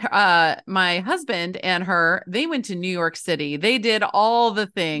 my husband and her, they went to New York City. They did all the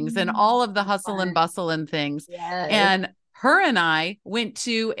things and all of the hustle and fun. bustle and things. Yes. And her and I went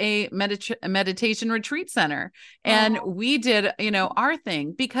to a meditation retreat center, and Oh, we did, our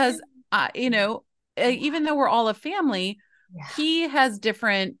thing, because, even though we're all a family, yeah. he has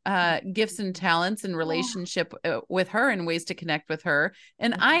different gifts and talents and relationship with her and ways to connect with her.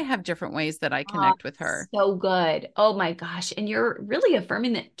 And I have different ways that I Oh, connect with her. so good. Oh my gosh. And you're really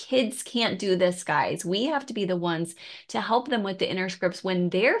affirming that kids can't do this, guys. We have to be the ones to help them with the inner scripts when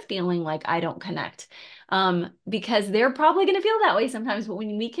they're feeling like I don't connect. Because they're probably going to feel that way sometimes, but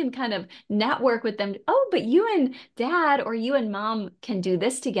when we can kind of network with them, oh, but you and dad or you and mom can do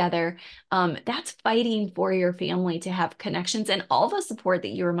this together. That's fighting for your family to have connections and all the support that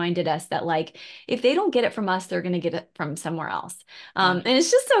you reminded us that like if they don't get it from us, they're going to get it from somewhere else. Yeah. And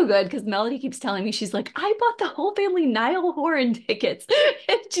it's just so good because Melody keeps telling me, she's like, I bought the whole family Niall Horan tickets.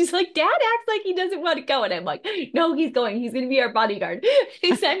 And she's like, Dad acts like he doesn't want to go. And I'm like, no, he's going. He's going to be our bodyguard.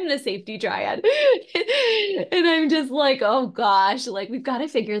 He's I'm the safety triad. And I'm just like, oh gosh, like we've got to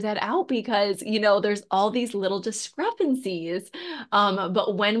figure that out because, there's all these little discrepancies.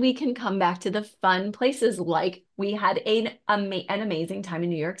 But when we can come back to the fun places, like we had an amazing time in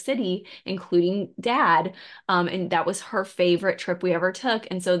New York City, including dad. And that was her favorite trip we ever took.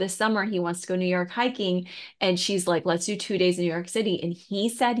 And so this summer he wants to go New York hiking. And she's like, let's do 2 days in New York City. And he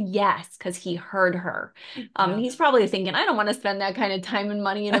said yes, because he heard her. Yeah. He's probably thinking, I don't want to spend that kind of time and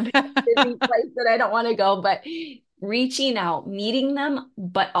money in a busy place that I don't want to go. But reaching out, meeting them,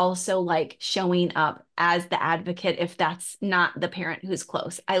 but also like showing up as the advocate if that's not the parent who's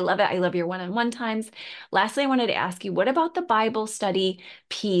close. I love it. I love your one-on-one times. Lastly, I wanted to ask you, what about the Bible study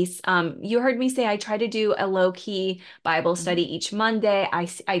piece? You heard me say I try to do a low-key Bible Mhm. study each Monday.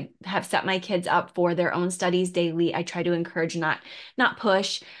 I have set my kids up for their own studies daily. I try to encourage, not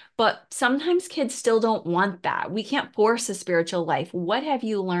push. But sometimes kids still don't want that. We can't force a spiritual life. What have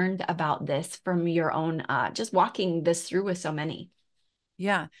you learned about this from your own, just walking this through with so many?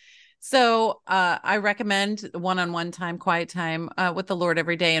 Yeah. So I recommend one-on-one time, quiet time with the Lord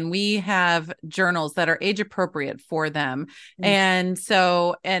every day. And we have journals that are age appropriate for them. Mm. And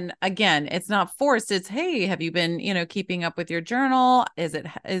so, and again, it's not forced. It's, hey, have you been, keeping up with your journal? Is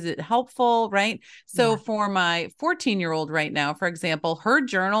it helpful? Right. So Yeah. for my 14-year-old right now, for example, her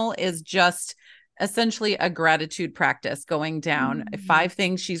journal is just essentially a gratitude practice going down, 5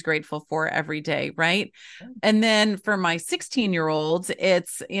 things she's grateful for every day, right? And then for my 16-year-olds,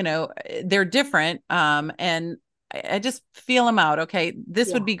 it's, they're different. And I just feel them out. Okay,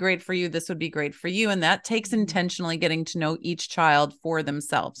 this would be great for you. This would be great for you. And that takes intentionally getting to know each child for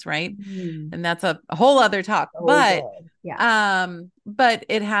themselves, right? And that's a whole other talk. But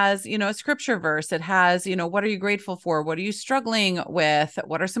it has, a scripture verse. It has, what are you grateful for? What are you struggling with?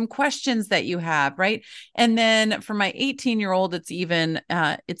 What are some questions that you have, right? And then for my 18-year-old, it's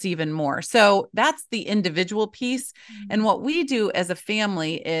even more. So that's the individual piece. And what we do as a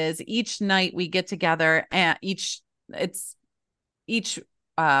family is each night we get together, and each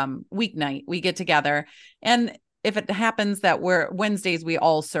weeknight we get together, and if it happens that Wednesdays we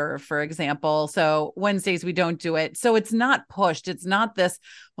all serve, for example. So Wednesdays we don't do it. So it's not pushed. It's not this,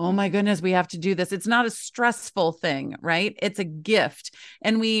 oh my goodness, we have to do this. It's not a stressful thing, right? It's a gift.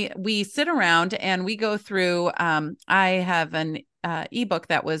 And we sit around and we go through, I have an ebook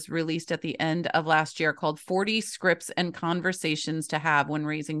that was released at the end of last year called 40 Scripts and Conversations to Have When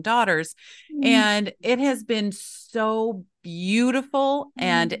Raising Daughters. And it has been so beautiful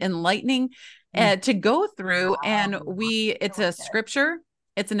and enlightening to go through. And it's a scripture,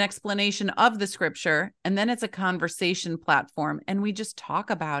 it's an explanation of the scripture, and then it's a conversation platform, and we just talk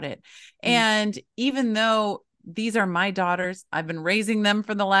about it. And even though these are my daughters, I've been raising them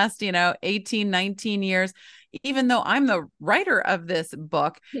for the last, 18, 19 years. Even though I'm the writer of this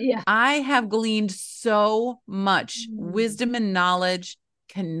book, I have gleaned so much wisdom and knowledge,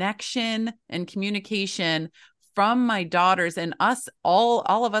 connection and communication from my daughters and us, all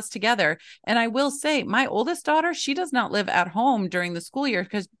of us together. And I will say, my oldest daughter, she does not live at home during the school year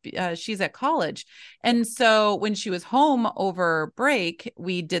because she's at college. And so when she was home over break,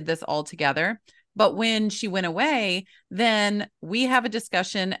 we did this all together. But when she went away, then we have a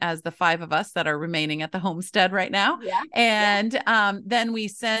discussion as the 5 of us that are remaining at the homestead right now. And then we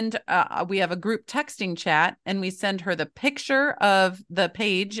have a group texting chat, and we send her the picture of the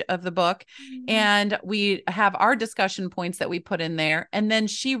page of the book. And we have our discussion points that we put in there. And then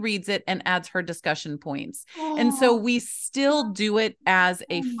she reads it and adds her discussion points. And so we still do it as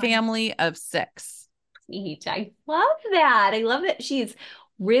a family of 6. I love that. I love that she's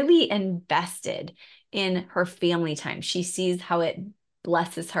really invested in her family time. She sees how it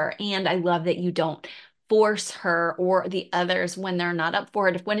blesses her. And I love that you don't force her or the others when they're not up for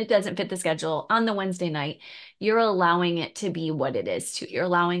it. When it doesn't fit the schedule on the Wednesday night, you're allowing it to be what it is too. You're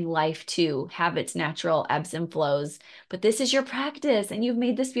allowing life to have its natural ebbs and flows. But this is your practice, and you've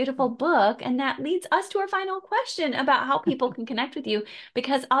made this beautiful book. And that leads us to our final question about how people can connect with you,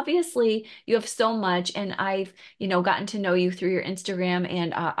 because obviously you have so much, and I've, gotten to know you through your Instagram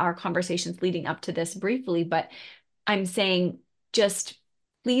and our conversations leading up to this briefly, but I'm saying just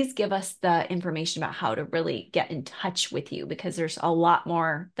please give us the information about how to really get in touch with you, because there's a lot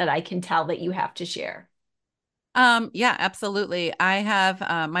more that I can tell that you have to share. Yeah, absolutely. I have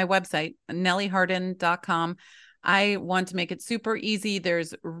my website, nellieharden.com. I want to make it super easy.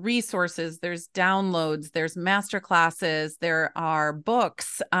 There's resources, there's downloads, there's masterclasses, there are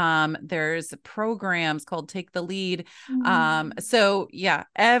books, there's programs called Take the Lead. So yeah,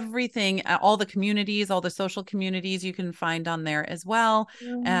 everything, all the communities, all the social communities you can find on there as well.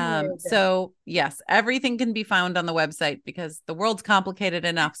 So yes, everything can be found on the website because the world's complicated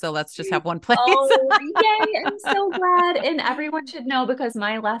enough. So let's just have one place. Yay. I'm so glad. And everyone should know, because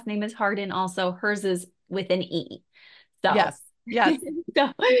my last name is Harden. Also, hers is with an E. So yes.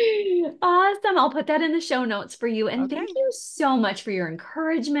 So awesome. I'll put that in the show notes for you. And thank you so much for your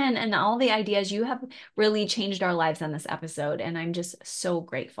encouragement and all the ideas. You have really changed our lives on this episode, and I'm just so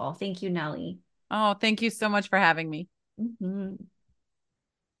grateful. Thank you, Nellie. Oh, thank you so much for having me.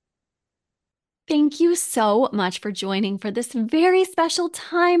 Thank you so much for joining for this very special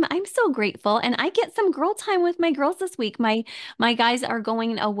time. I'm so grateful, and I get some girl time with my girls this week. My guys are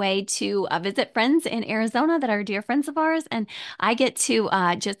going away to visit friends in Arizona that are dear friends of ours, and I get to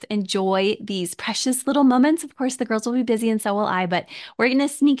just enjoy these precious little moments. Of course, the girls will be busy, and so will I, but we're going to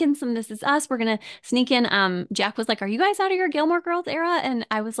sneak in some This Is Us. We're going to sneak in. Jack was like, "Are you guys out of your Gilmore Girls era?" And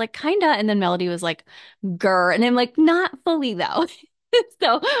I was like, "Kinda." And then Melody was like, "Grr." And I'm like, "Not fully, though."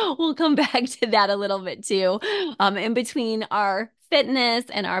 So we'll come back to that a little bit too. In between our fitness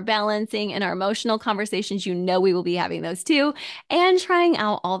and our balancing and our emotional conversations, we will be having those too, and trying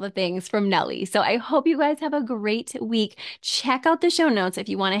out all the things from Nellie. So I hope you guys have a great week. Check out the show notes if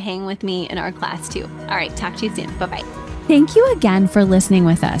you want to hang with me in our class too. All right, talk to you soon. Bye-bye. Thank you again for listening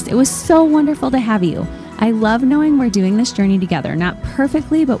with us. It was so wonderful to have you. I love knowing we're doing this journey together, not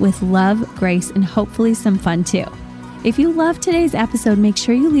perfectly, but with love, grace, and hopefully some fun too. If you loved today's episode, make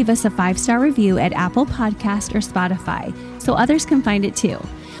sure you leave us a 5-star review at Apple Podcast or Spotify so others can find it too.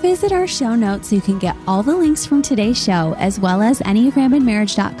 Visit our show notes so you can get all the links from today's show, as well as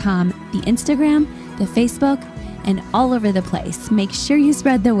enneagramandmarriage.com, the Instagram, the Facebook, and all over the place. Make sure you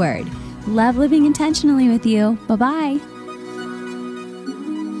spread the word. Love living intentionally with you. Bye-bye.